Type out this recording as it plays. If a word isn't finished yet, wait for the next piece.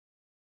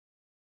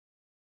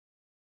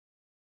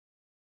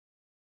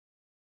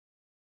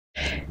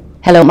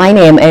Hello, my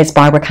name is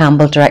Barbara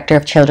Campbell, Director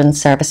of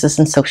Children's Services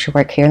and Social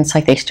Work here in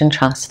South Eastern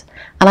Trust,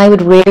 and I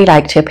would really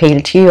like to appeal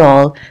to you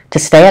all to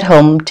stay at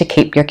home to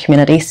keep your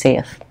community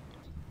safe.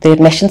 The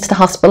admissions to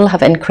hospital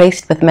have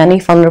increased, with many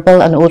vulnerable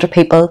and older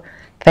people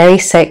very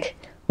sick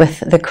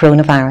with the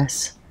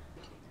coronavirus.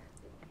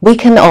 We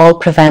can all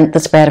prevent the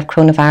spread of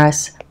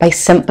coronavirus by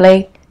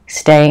simply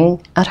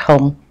staying at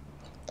home.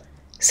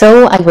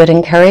 So I would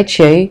encourage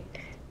you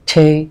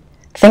to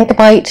think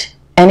about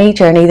any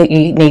journey that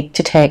you need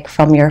to take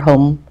from your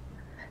home.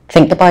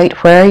 Think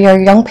about where your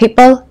young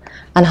people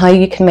and how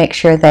you can make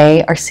sure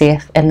they are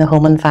safe in the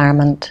home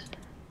environment.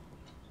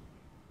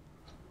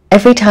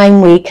 Every time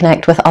we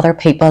connect with other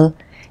people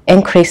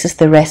increases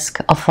the risk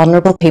of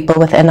vulnerable people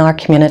within our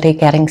community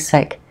getting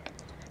sick.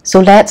 So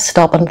let's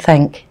stop and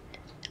think,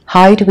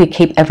 how do we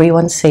keep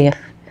everyone safe?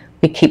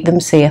 We keep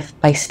them safe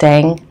by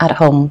staying at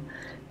home.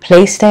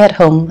 Please stay at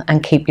home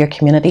and keep your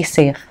community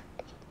safe.